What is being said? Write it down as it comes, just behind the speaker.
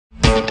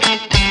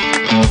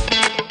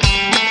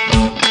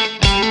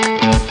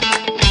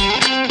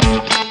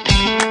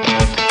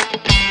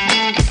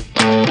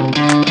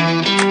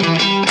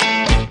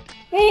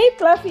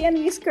Fluffy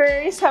and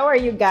Whiskers, how are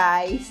you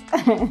guys?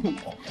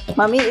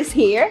 Mommy is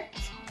here.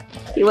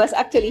 He was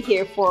actually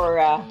here for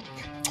a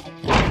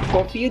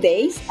few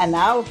days, and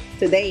now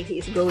today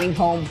he's going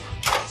home.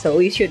 So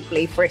we should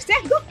play first.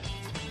 Yeah, go!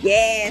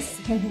 Yes!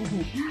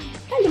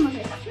 Hello,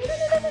 Mommy.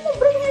 No,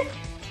 bring her.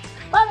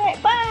 Mommy,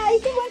 bye!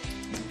 Come on.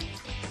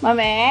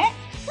 Mommy.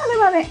 Hello,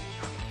 Mommy.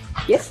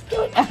 Yes,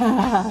 good.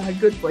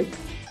 Good boy.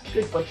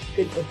 Good boy.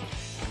 Good boy.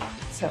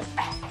 So,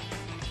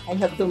 I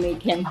have to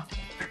make him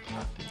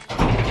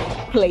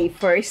play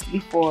first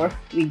before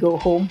we go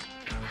home.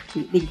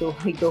 We go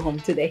home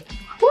today.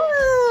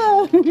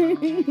 Whoa!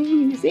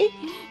 You see?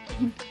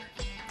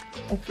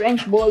 The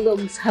French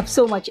bulldogs have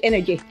so much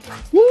energy.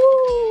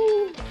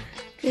 Woo!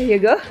 There you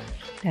go.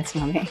 That's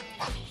Mommy.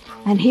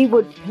 And he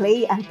would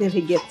play until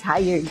he gets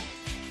tired.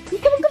 Come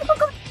on, come on,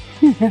 come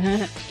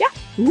on. Yeah.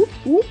 Whoop,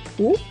 whoop,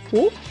 whoop,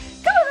 whoop.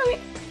 Come on, Mommy.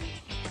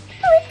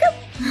 Mommy, come.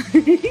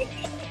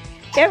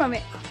 Here,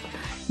 Mommy.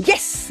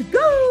 Yes!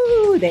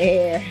 Go!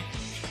 There.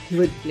 He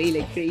would play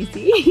like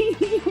crazy.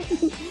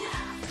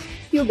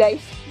 You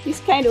guys, this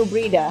kind of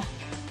breed,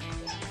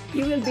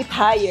 you will be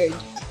tired.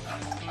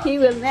 He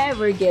will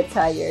never get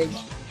tired.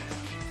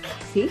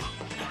 See?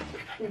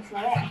 That's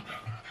Mommy.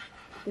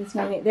 That's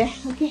Mommy there.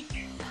 Okay.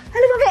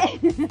 Hello, Mommy.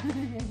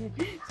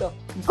 So,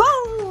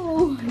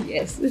 go!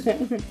 Yes.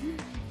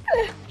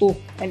 Oh,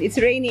 and it's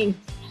raining.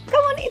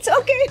 Come on, it's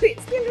okay.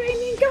 It's still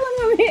raining. Come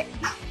on, Mommy.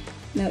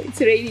 No,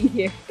 it's raining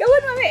here. Come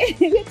on, Mommy.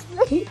 Let's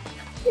play.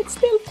 Let's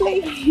still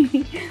play.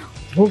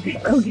 Okay,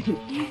 okay.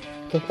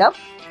 Pick up.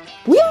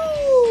 Woo!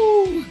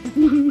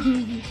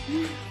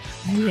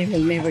 I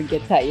will never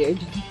get tired.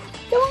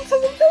 Come on,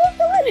 come on, come on,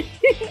 come on.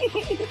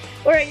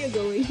 Where are you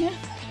going?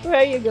 Where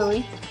are you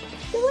going?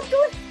 Come on, come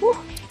on.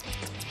 Oh.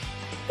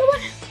 Come on.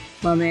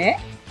 Mommy.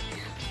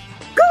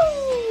 Go!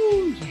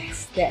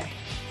 Yes, there.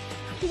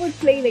 He would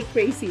play like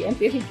crazy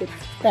until he gets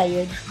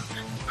tired.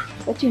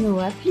 But you know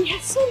what? He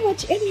has so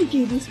much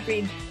energy, this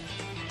breed.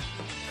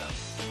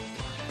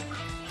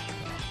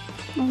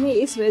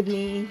 Mommy is with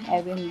me.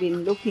 I've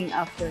been looking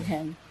after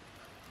him.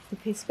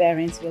 If his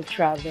parents will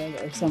travel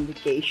or some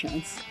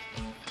vacations,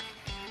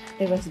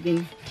 I was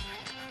been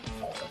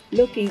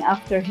looking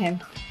after him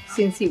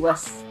since he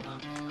was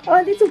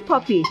a little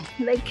puppy,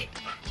 like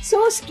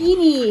so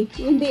skinny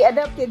when they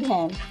adopted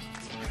him.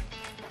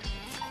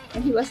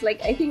 And he was like,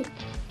 I think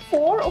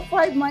 4 or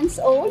 5 months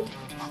old.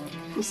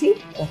 You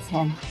see? That's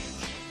him.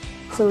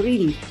 So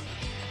really,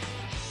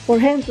 for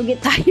him to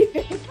get tired.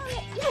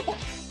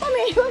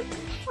 Mommy,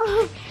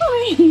 oh,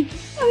 mommy,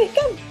 mommy,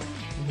 come.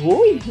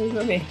 Boy,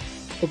 mommy.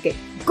 Okay,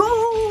 go,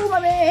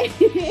 mommy.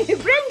 bring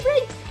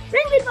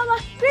it, mama,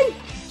 bring.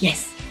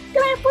 Yes.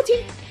 Come here, put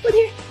here, put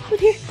here, put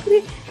here, put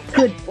here.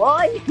 Good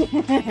boy.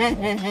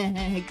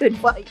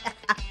 Good boy.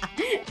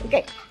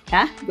 Okay,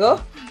 huh?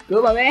 Go,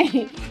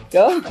 mommy.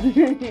 Go.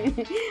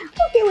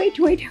 Okay, wait.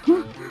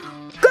 Go.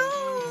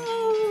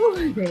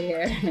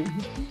 There.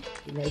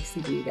 He likes to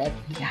do that.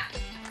 Yeah.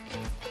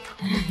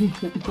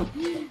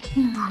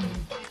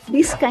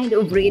 This kind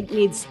of breed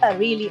needs a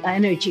really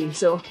energy,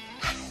 so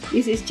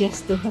this is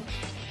just to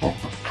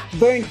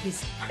burn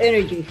his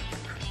energy.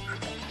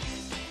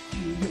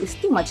 It's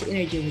too much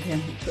energy with him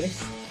at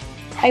first.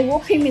 I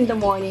walk him in the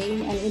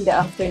morning and in the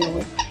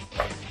afternoon,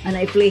 and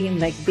I play him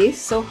like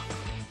this, so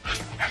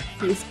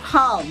he's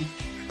calm.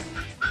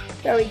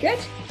 Very good.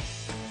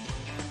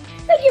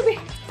 Thank you.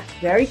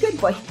 Very good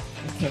boy.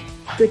 Okay,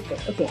 good boy.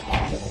 Okay,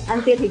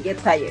 until he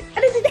gets tired.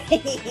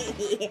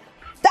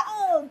 Go!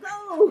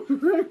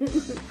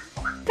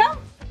 Come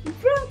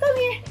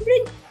here,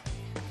 bring.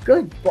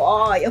 Good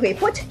boy. Okay,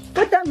 put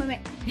down, mommy.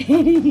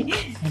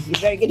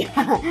 Very good.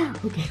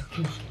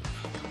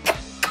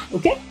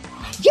 Okay.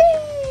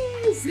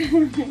 Yes.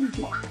 You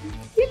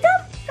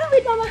come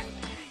with mama.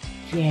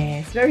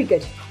 Yes, very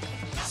good.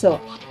 So,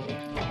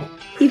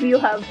 if you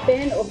have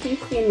 10 or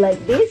 15 like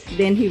this,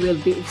 then he will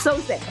be so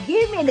sad.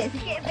 Give me this.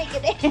 Give me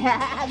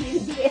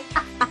this.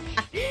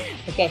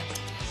 Okay.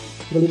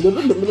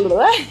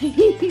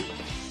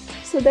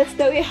 So that's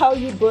the way how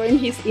you burn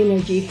his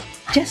energy.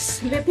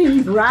 Just let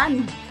him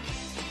run.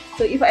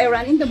 So if I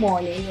run in the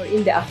morning or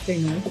in the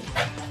afternoon,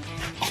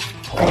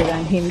 I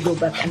run him go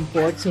back and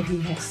forth so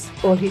he has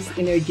all his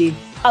energy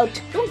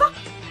out. Go. Go.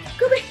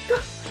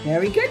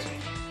 Very good.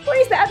 Where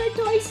is the other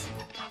toys?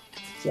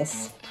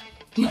 Yes.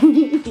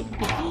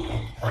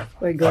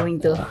 I'm going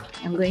to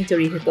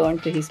return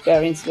to his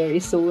parents very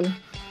soon.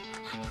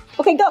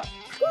 Okay, go.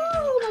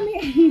 Go,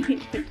 mommy.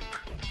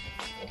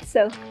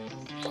 So,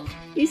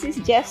 this is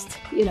just,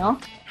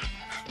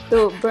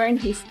 to burn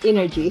his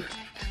energy.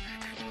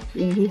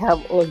 When he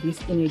have all this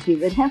energy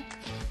with him.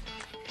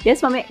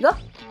 Yes, mommy, go.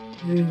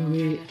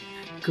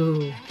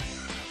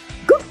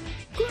 Go.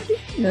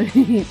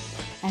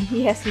 And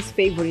he has his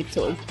favorite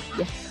toy.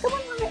 Yeah. Come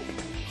on, mommy.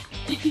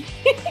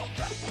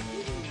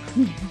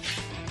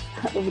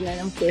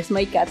 And of course,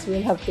 my cats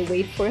will have to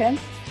wait for him.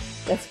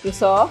 That's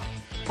Crusoe.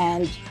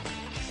 And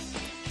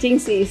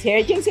Jinxie is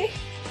here. Jinxie,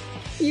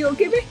 you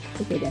okay, babe?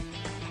 Okay then.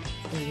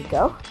 There you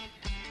go.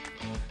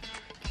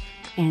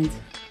 And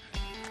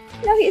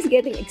Now he's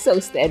getting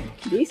exhausted.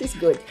 This is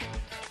good.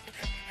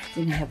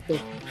 Then I have to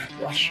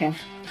wash him.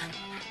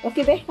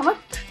 Okay, babe, come on.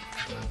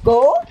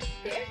 Go.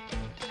 There.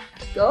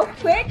 Go,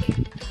 quick.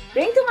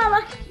 Bring to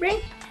mama. Bring.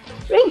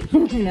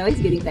 Now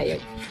he's getting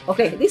tired.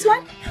 Okay, this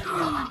one.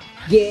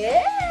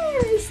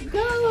 Yes.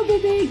 Go,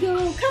 baby,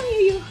 go. Come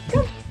here, you.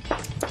 Come.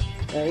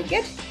 Very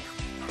good.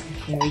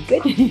 Very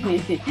good.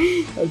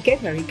 Okay,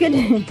 very good.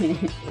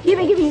 Give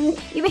me.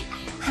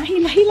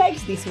 He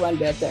likes this one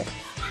better.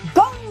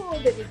 Go,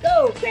 baby,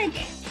 go. Quick.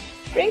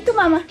 Bring to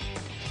mama.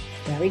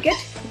 Very good.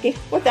 Okay,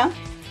 put down.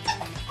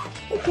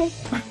 Okay.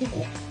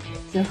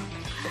 So,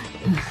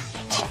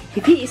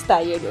 if he is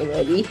tired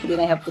already, then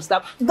I have to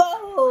stop.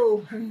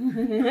 Go!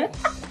 Come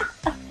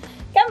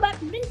back.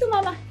 Bring to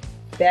mama.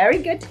 Very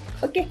good.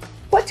 Okay.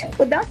 Put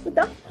down.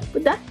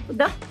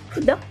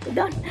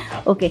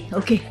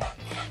 Okay.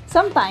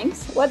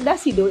 Sometimes, what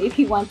does he do if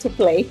he wants to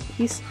play?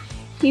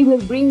 He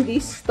will bring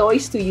these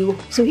toys to you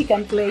so he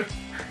can play.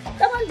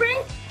 Come on,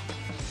 bring.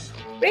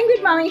 Bring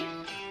with mommy.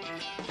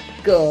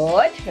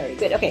 Good. Very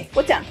good. Okay.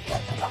 Put down.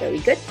 Very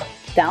good.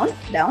 Down.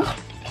 Down.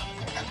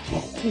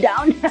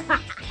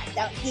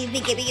 Give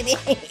me.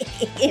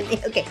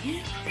 Okay.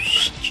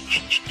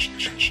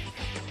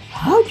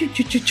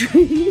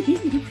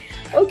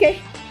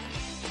 Okay.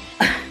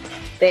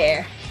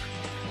 There.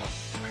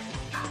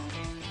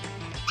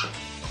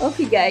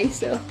 Okay, guys.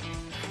 So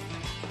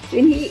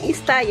when he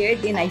is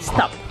tired, then I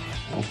stop.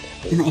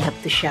 And I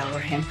have to shower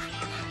him.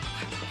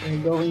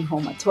 We're going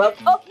home at 12.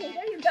 Okay,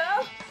 there you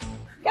go.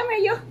 Come here,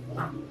 you.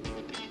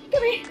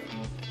 Come here.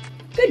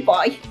 Good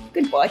boy.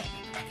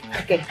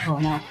 Okay, oh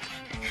no.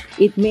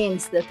 It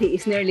means that he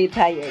is nearly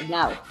tired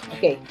now.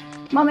 Okay,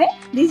 mommy,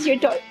 this is your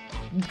toy.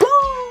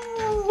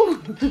 Go!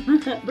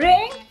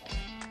 Bring.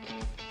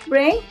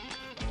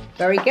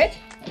 Very good.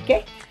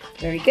 Okay,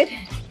 very good.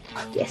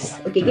 Yes.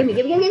 Okay, give me.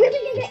 Give me.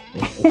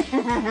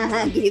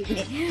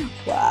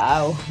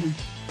 Wow.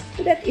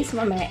 So that is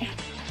mommy.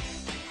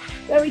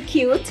 Very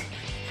cute,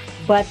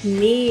 but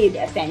need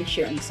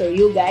attention. So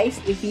you guys,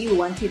 if you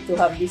wanted to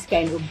have this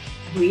kind of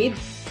breed,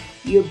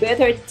 you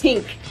better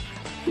think,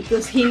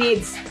 because he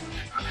needs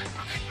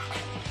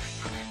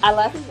a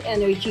lot of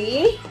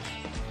energy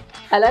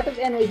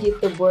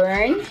to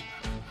burn,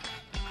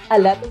 a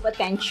lot of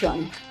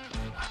attention,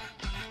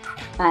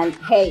 and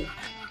hey,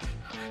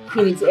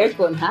 he needs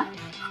aircon, huh?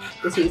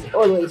 Because he's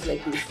always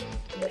like this.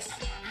 Yes.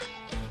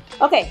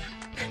 Okay.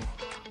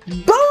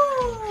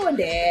 Go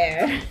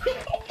there.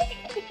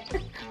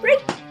 Bring.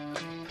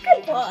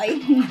 Good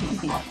boy.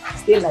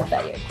 Still not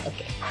tired.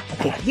 Okay.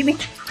 Give me.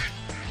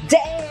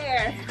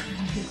 There.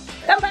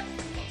 Come back,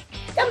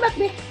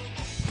 babe.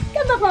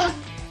 Come back, mama.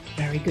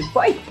 Very good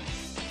boy.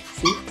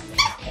 See?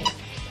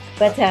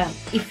 But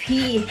if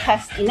he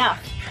has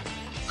enough,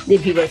 then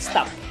he will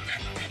stop.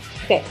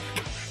 Okay.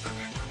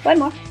 One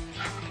more.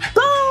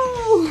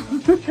 Go!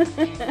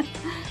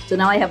 So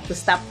now I have to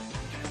stop.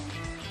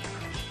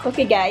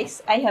 Okay,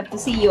 guys. I have to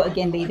see you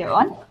again later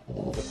on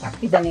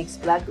with the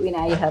next vlog when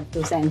I have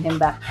to send him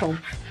back home.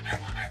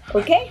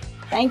 Okay?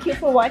 Thank you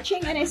for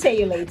watching, and I see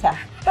you later.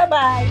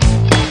 Bye-bye.